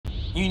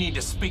You need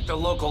to speak the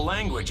local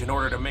language in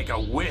order to make a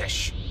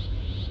wish.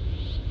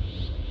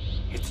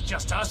 It's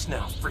just us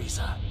now,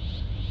 Frieza.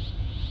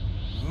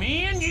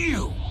 Me and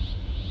you!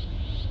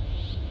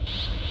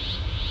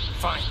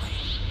 Finally,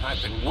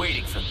 I've been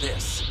waiting for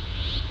this.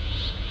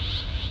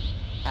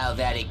 How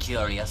very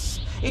curious.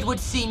 It would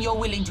seem you're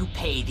willing to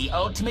pay the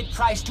ultimate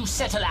price to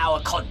settle our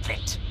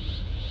conflict.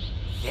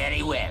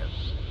 Very well.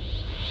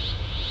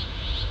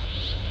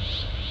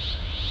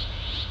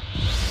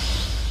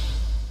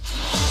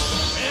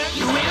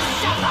 You will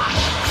suffer!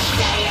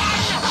 Saiyan!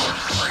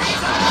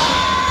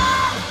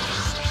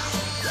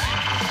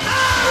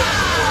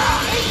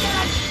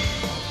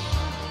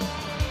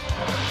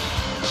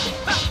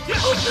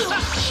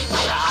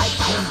 I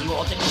told you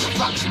all the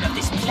destruction of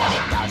this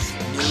planet does,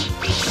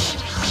 new beast.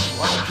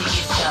 One thing is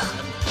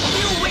certain,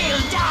 you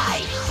will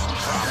die!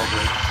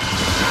 Probably.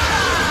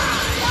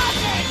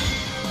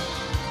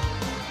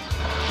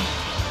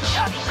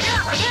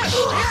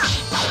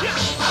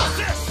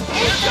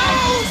 Here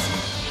goes!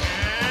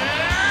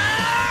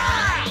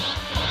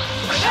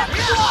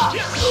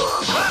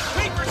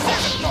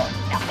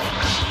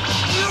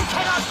 You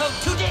cannot hope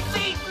to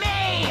defeat me!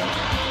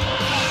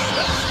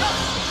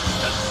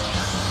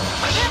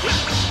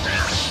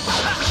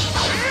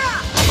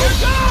 Here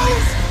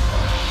goes!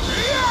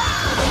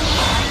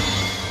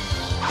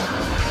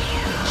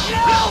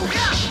 No!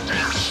 Here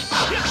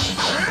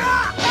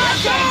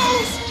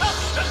goes!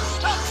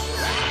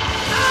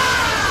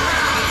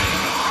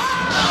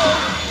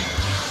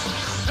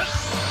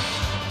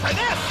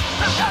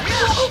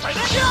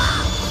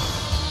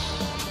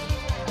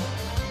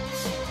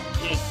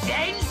 It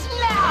ends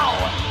now!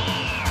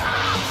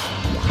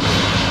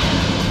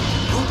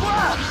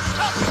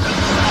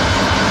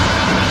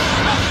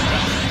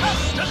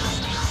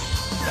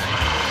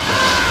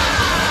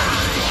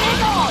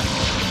 Hang on!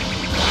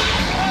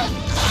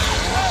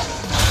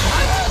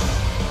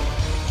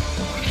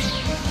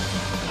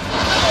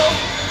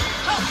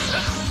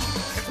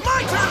 It's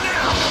my turn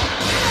now!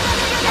 It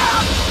ends now!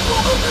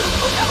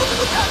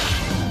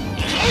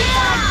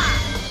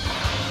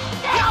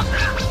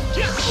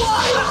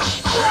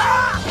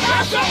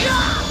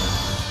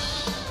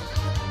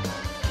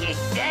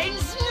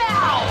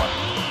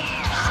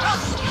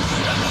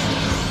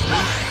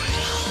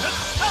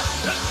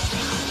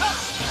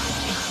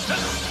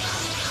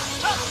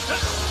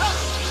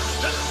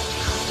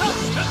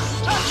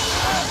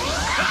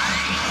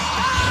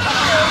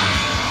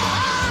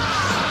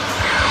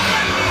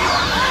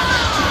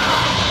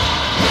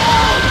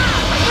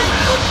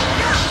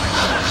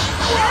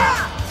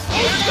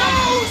 Here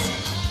goes!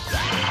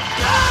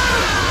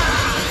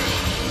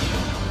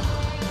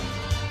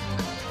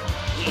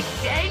 It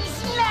ends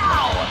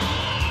now!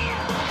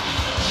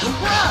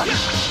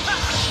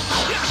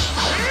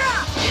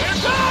 Here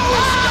goes!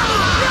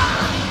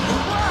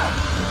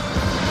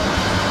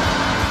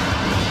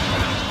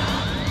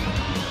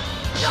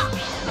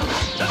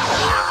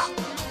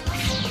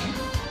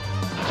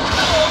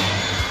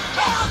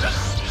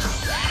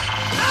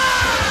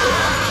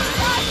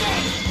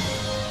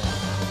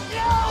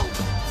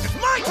 It's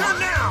my turn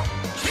now!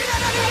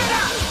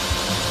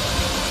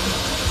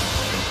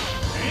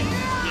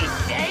 It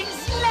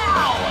ends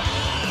now!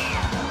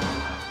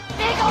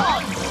 Big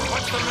on!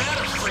 What's the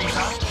matter,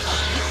 Frieza?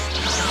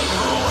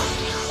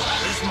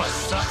 This must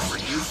suck for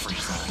you,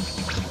 Frieza.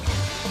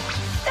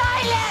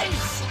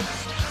 Silence!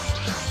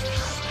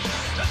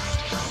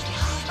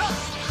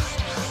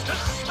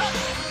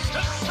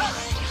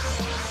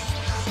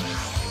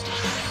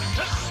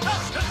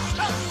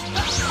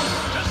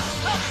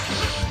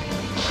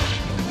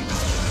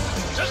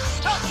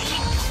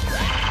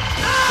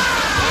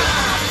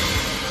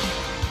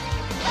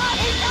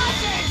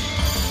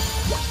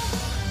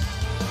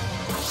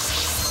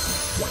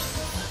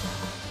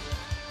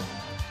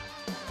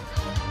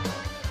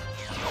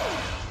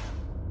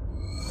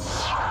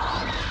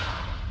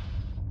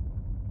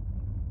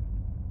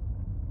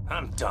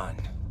 I'm done.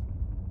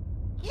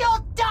 You're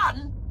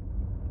done?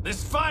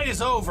 This fight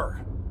is over.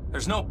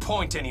 There's no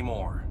point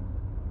anymore.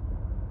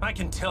 I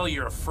can tell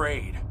you're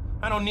afraid.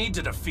 I don't need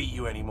to defeat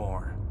you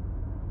anymore.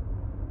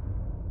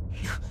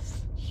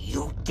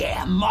 You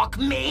dare mock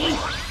me?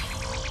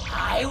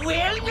 I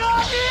will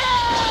not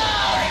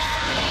lose!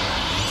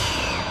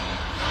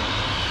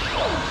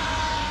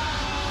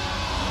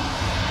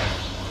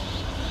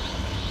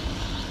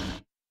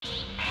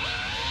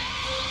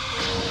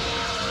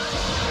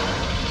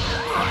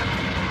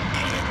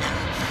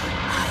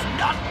 I'm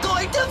not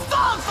going to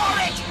fall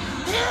for it!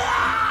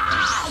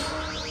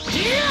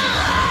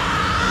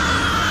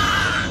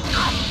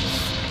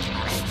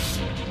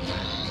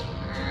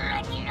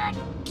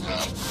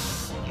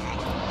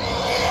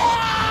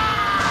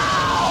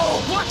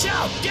 Watch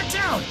out! Get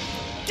down!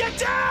 Get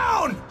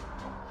down!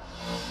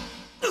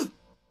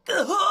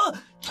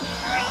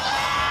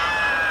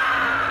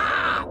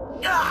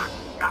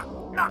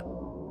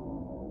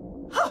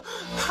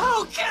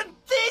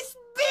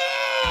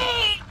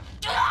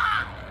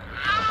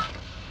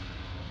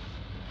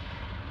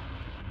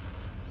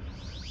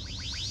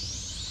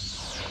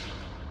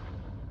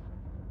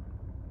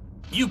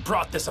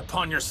 brought this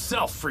upon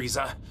yourself,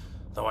 Frieza.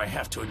 Though I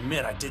have to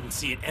admit I didn't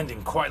see it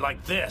ending quite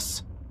like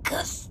this.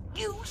 'Cause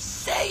you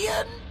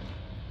Saiyan...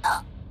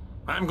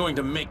 I'm going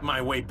to make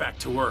my way back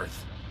to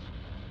Earth.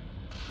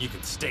 You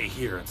can stay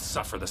here and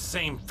suffer the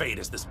same fate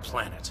as this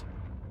planet.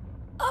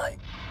 I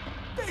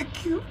beg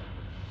you.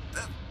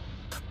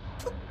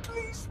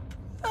 Please,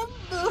 have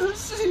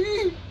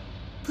mercy.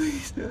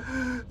 Please,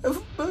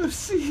 have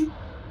mercy.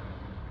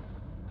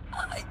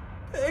 I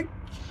beg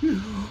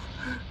you.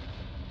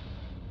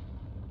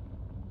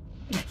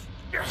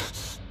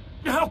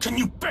 How can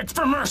you beg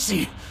for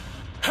mercy?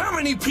 How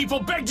many people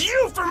begged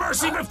you for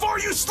mercy before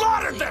you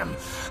slaughtered them?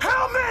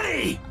 How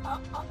many?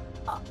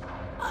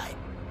 I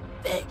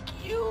beg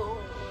you.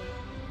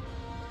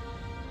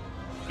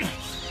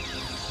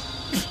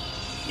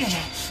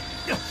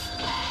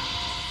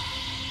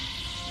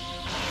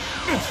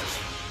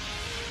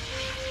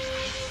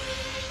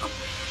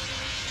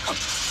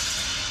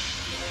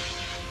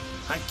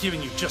 I've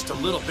given you just a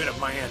little bit of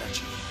my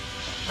energy.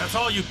 That's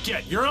all you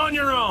get. You're on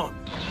your own.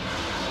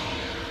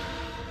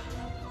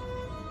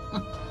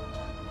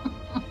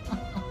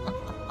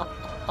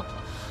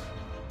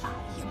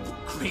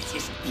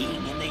 Greatest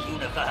being in the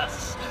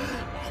universe.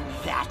 And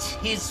that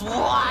is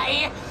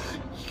why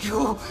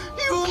you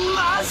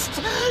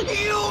must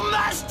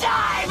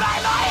die by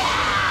my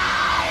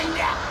hand!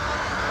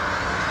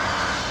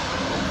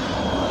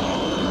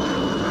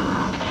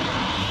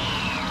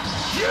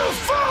 You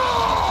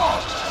fool!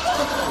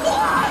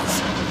 What?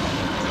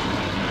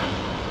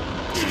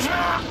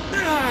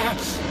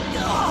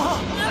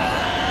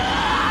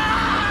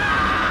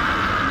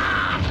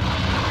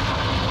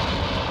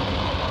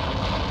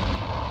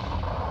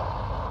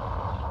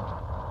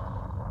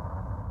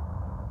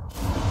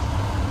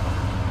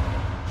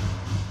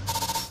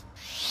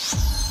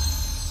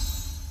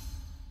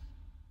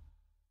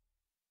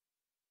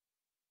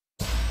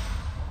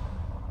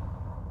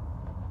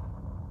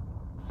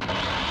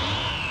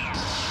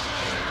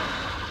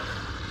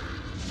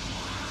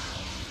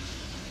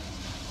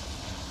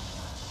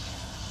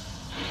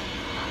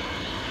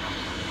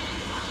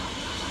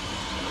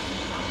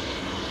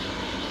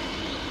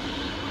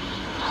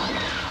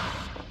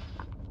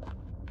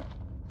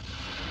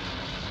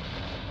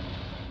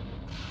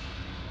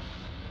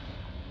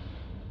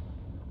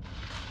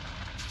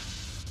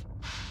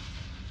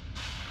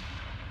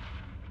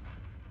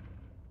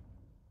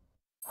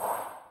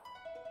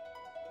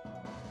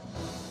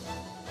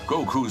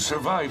 Goku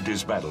survived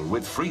his battle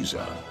with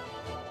Frieza.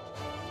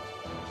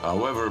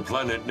 However,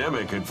 planet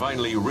Namek had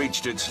finally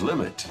reached its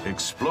limit,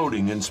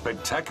 exploding in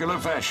spectacular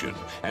fashion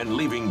and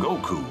leaving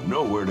Goku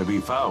nowhere to be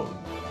found.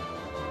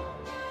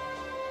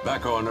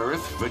 Back on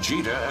Earth,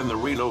 Vegeta and the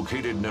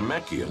relocated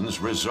Namekians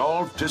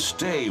resolved to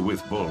stay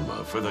with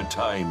Bulma for the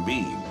time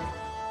being.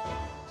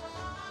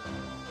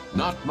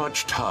 Not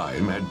much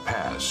time had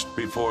passed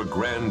before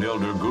Grand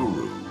Elder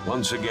Guru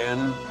once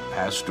again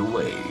passed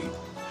away,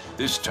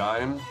 this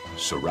time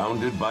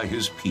surrounded by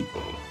his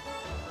people.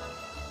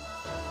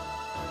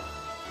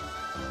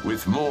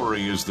 With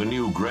Mori as the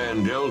new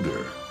Grand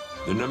Elder,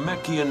 the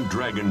Namekian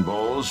Dragon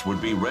Balls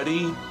would be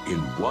ready in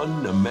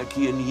 1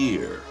 Namekian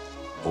year,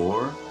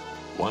 or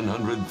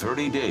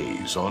 130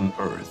 days on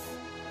Earth.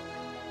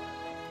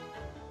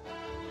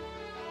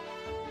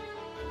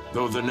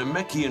 Though the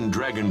Namekian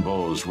Dragon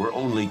Balls were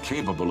only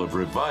capable of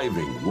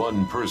reviving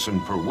 1 person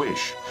per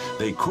wish,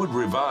 they could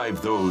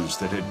revive those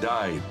that had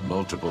died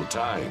multiple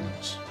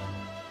times.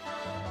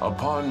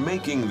 Upon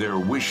making their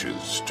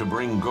wishes to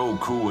bring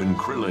Goku and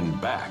Krillin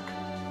back,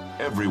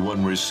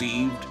 everyone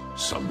received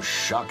some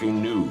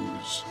shocking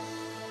news.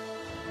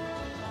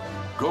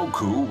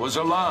 Goku was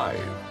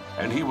alive,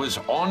 and he was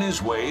on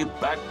his way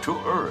back to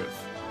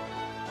Earth.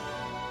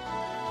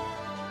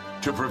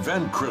 To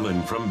prevent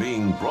Krillin from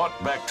being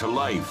brought back to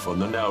life on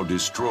the now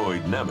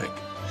destroyed Namek,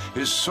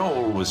 his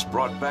soul was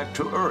brought back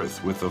to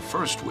Earth with the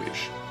first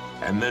wish,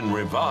 and then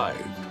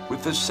revived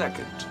with the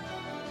second.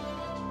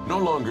 No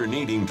longer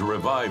needing to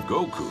revive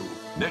Goku,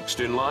 next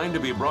in line to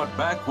be brought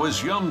back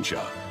was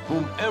Yamcha,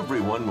 whom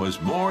everyone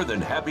was more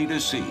than happy to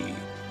see.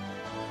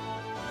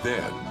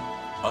 Then,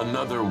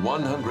 another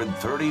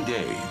 130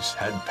 days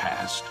had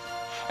passed,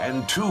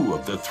 and 2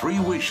 of the 3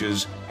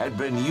 wishes had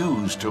been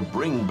used to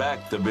bring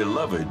back the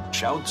beloved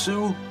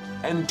Chaozu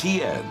and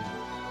Tien.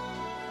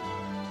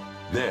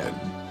 Then,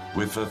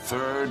 with the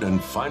 3rd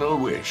and final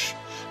wish,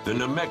 the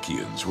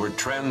Namekians were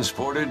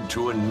transported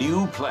to a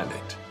new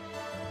planet,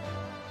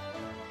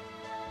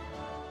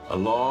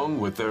 along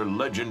with their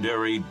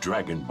legendary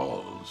Dragon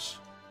Balls.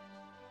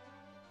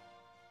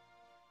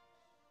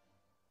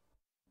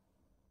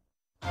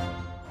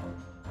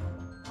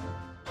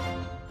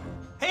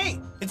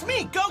 Hey, it's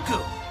me,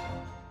 Goku!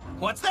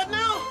 What's that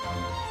now?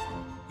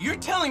 You're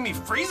telling me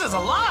Frieza's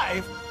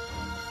alive?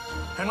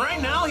 And right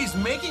now he's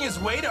making his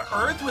way to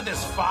Earth with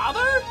his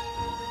father?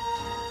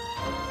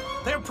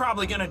 They're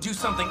probably gonna do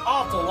something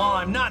awful while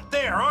I'm not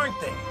there, aren't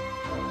they?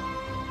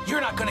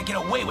 You're not gonna get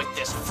away with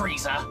this,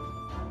 Frieza!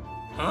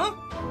 Huh?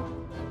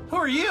 Who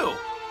are you?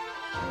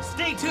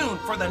 Stay tuned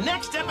for the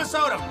next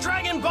episode of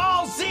Dragon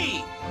Ball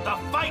Z, the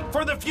fight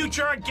for the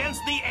future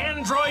against the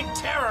android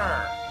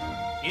terror.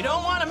 You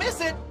don't want to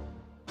miss it.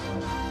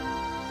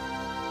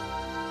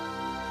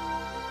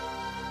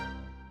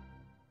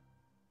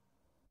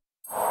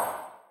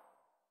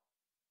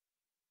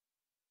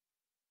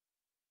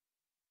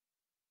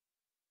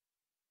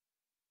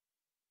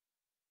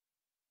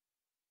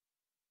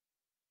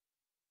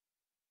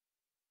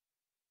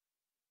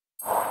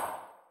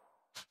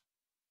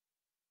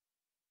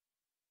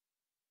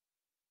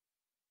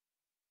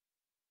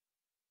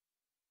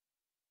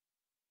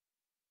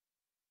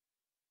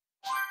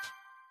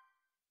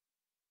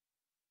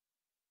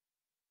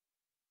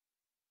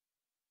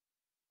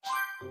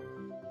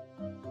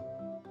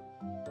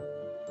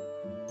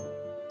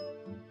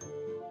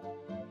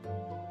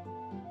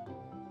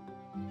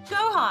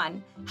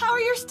 Gohan, how are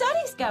your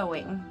studies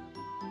going?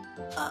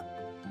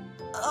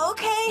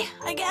 Okay,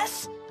 I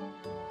guess.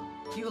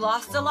 You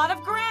lost a lot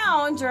of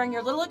ground during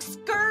your little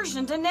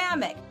excursion to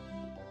Namek.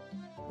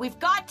 We've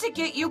got to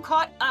get you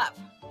caught up.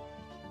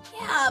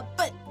 Yeah,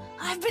 but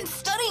I've been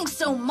studying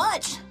so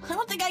much. I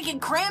don't think I can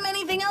cram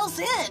anything else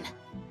in.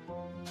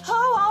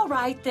 Oh, all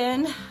right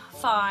then.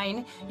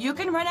 Fine. You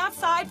can run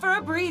outside for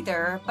a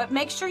breather, but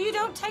make sure you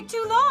don't take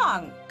too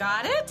long.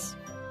 Got it?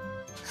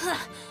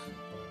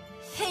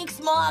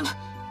 Thanks, Mom.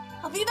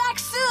 I'll be back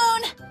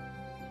soon.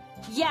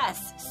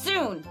 Yes,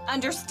 soon.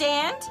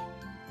 Understand?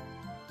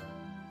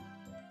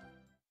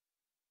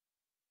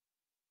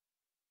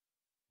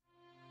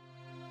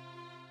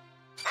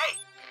 Hey!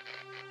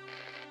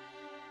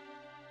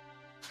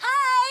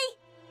 Hi!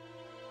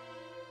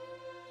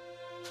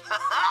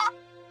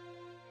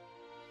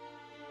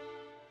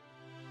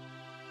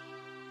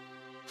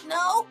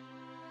 No?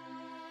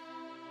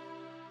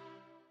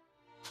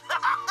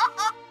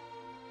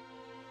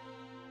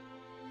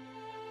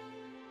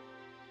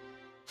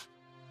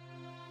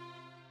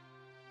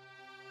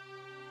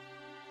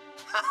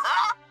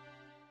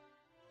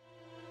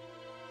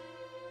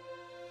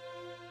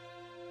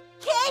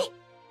 Okay.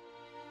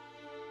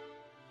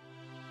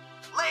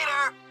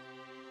 Later!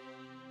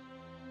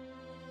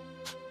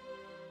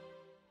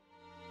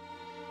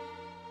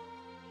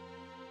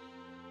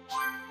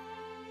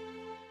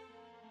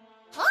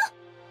 Huh?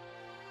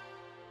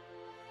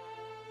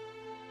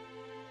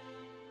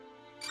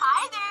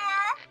 Hi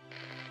there.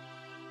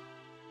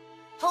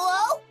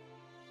 Hello?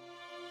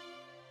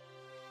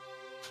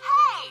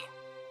 Hey.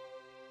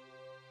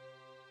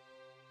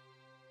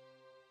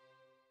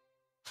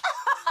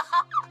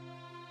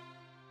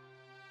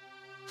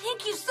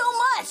 Thank you so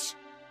much.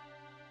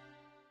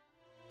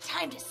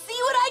 Time to see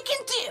what I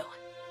can do.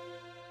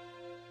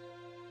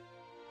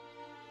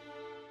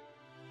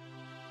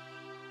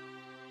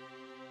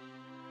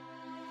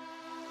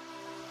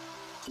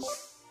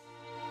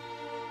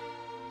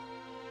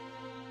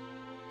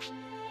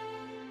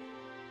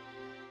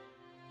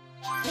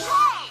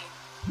 Hey!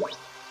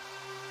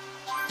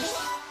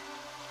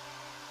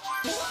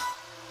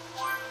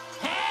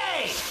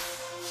 Hey!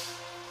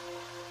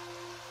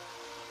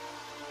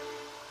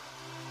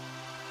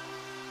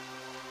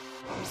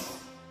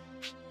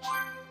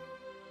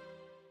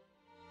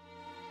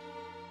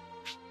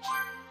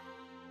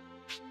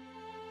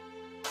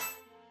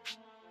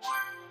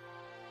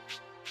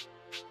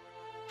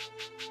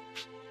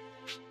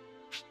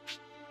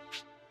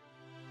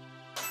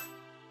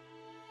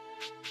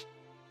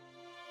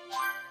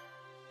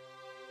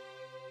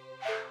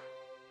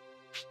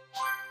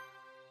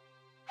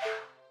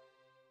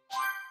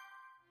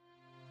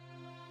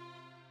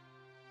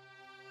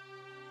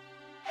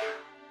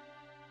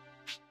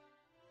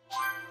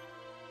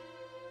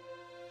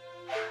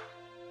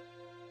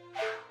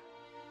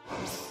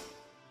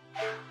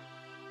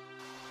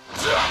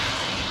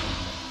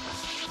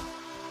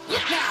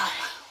 Now,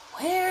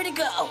 where to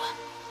go?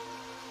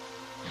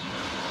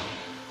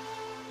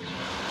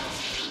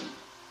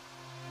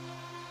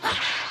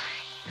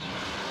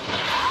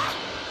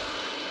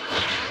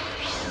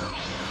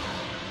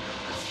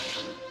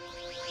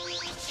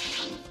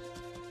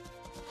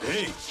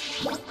 Hey!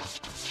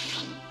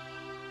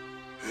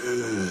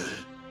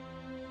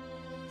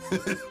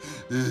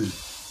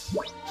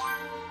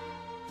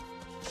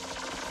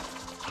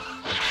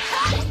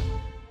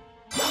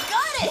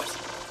 Got it!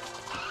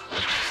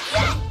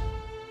 Yeah!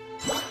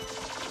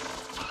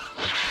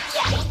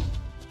 Yeah!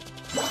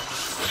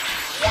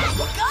 Yeah!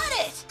 Got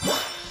it!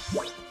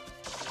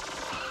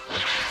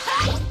 Ha!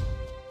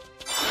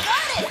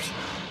 Got it!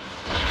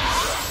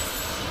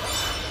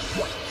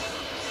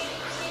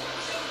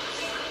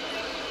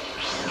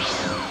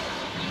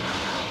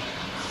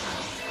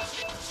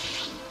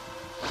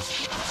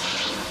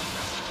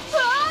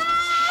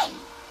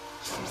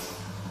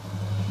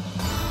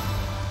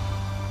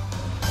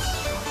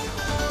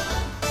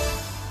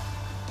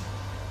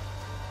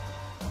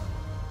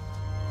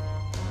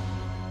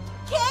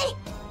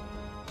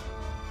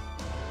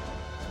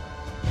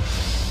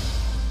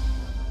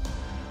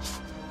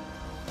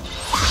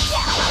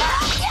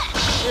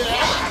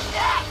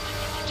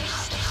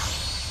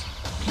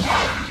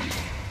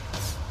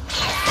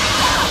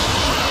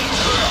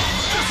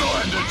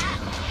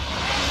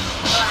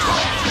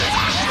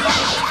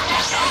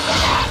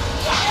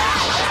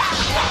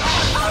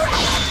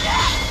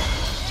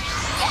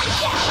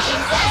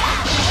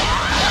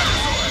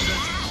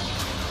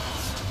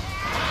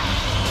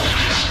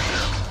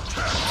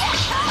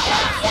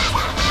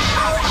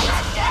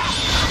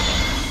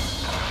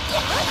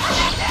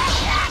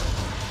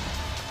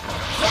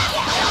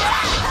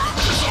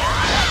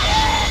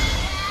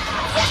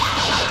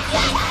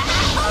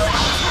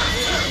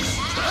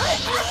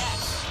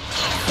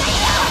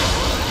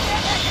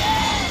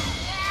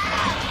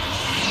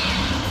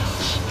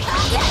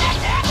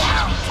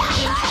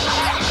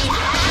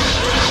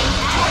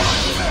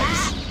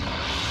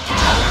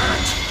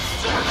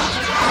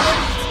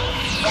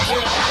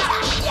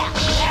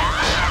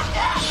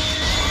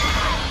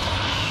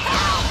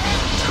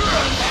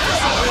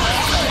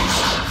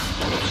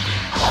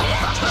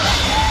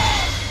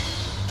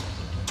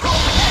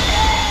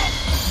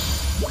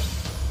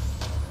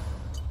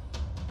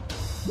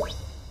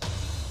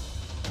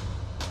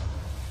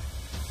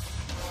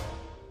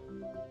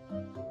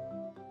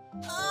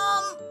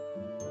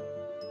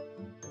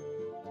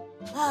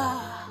 Come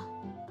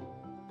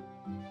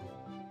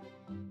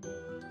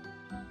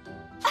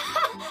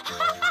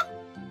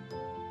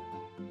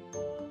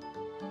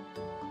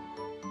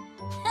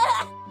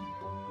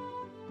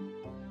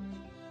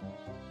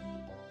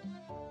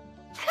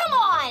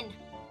on!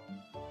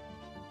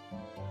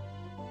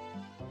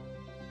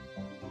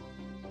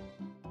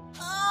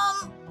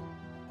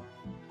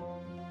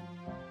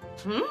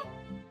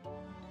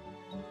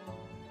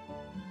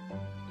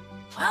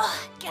 Well,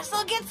 guess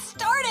I'll get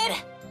started.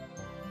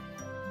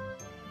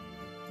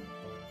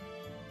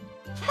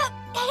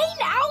 Hey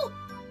now!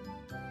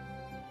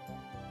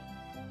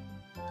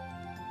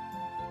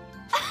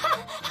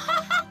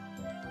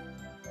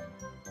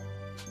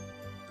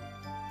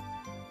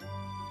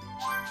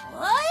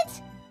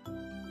 What?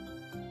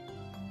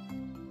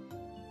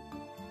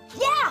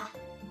 Yeah!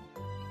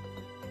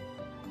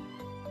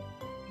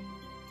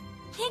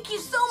 Thank you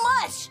so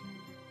much.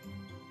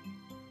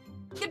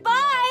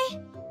 Goodbye!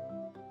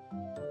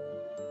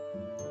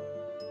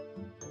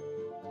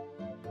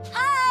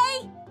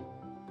 Hi.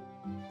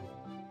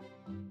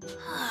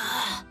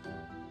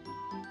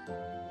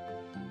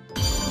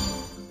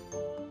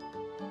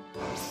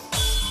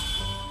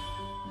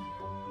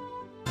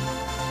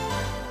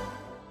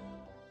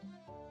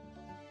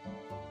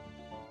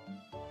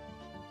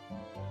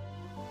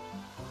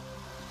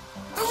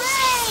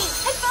 Hooray!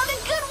 I found a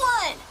good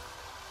one.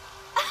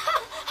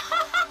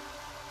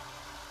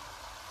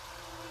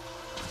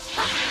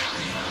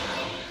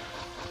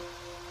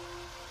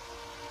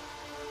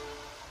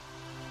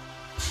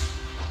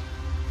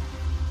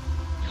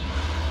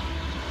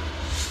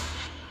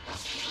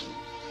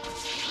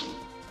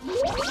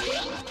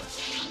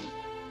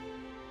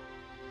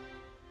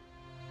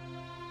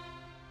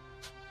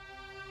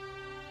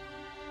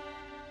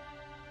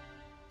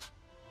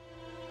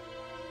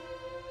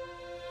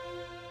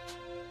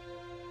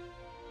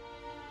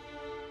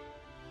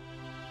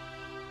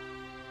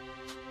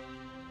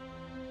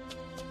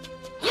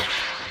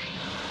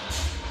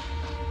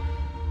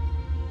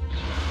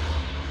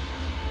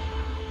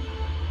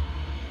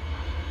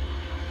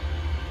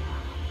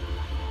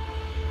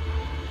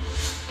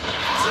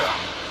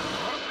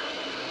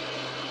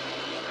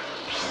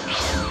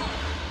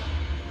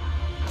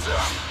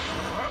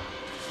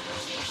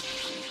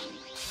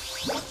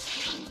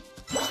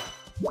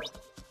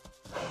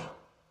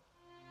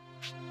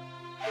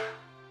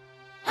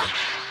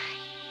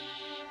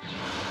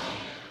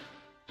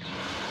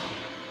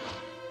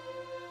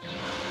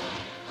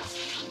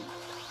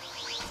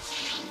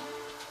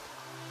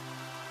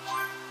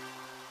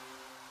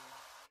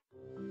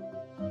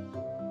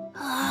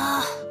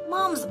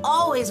 Mom's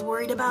always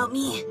worried about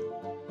me.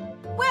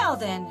 Well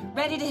then,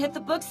 ready to hit the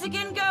books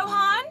again,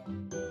 Gohan?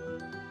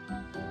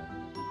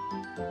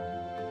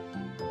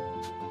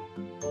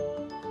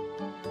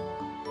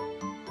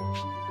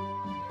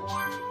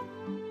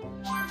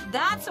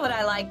 That's what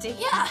I like to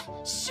hear.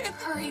 Yeah, sure.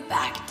 Hurry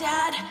back,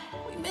 Dad.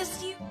 We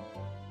miss you.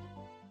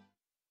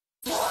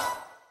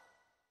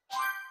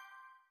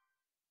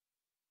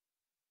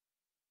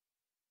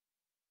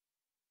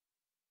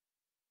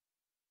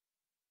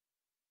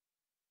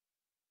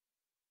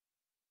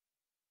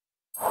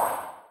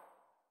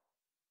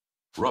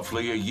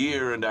 Roughly a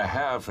year and a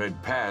half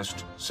had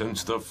passed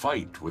since the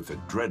fight with the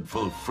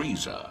dreadful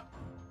Frieza.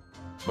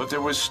 But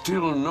there was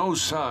still no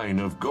sign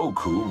of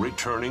Goku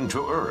returning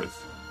to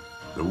Earth.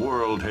 The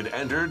world had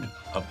entered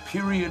a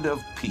period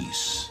of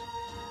peace.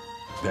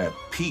 That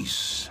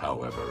peace,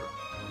 however,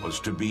 was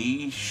to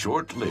be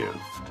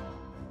short-lived,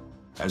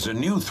 as a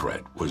new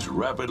threat was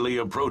rapidly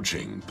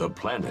approaching the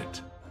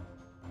planet.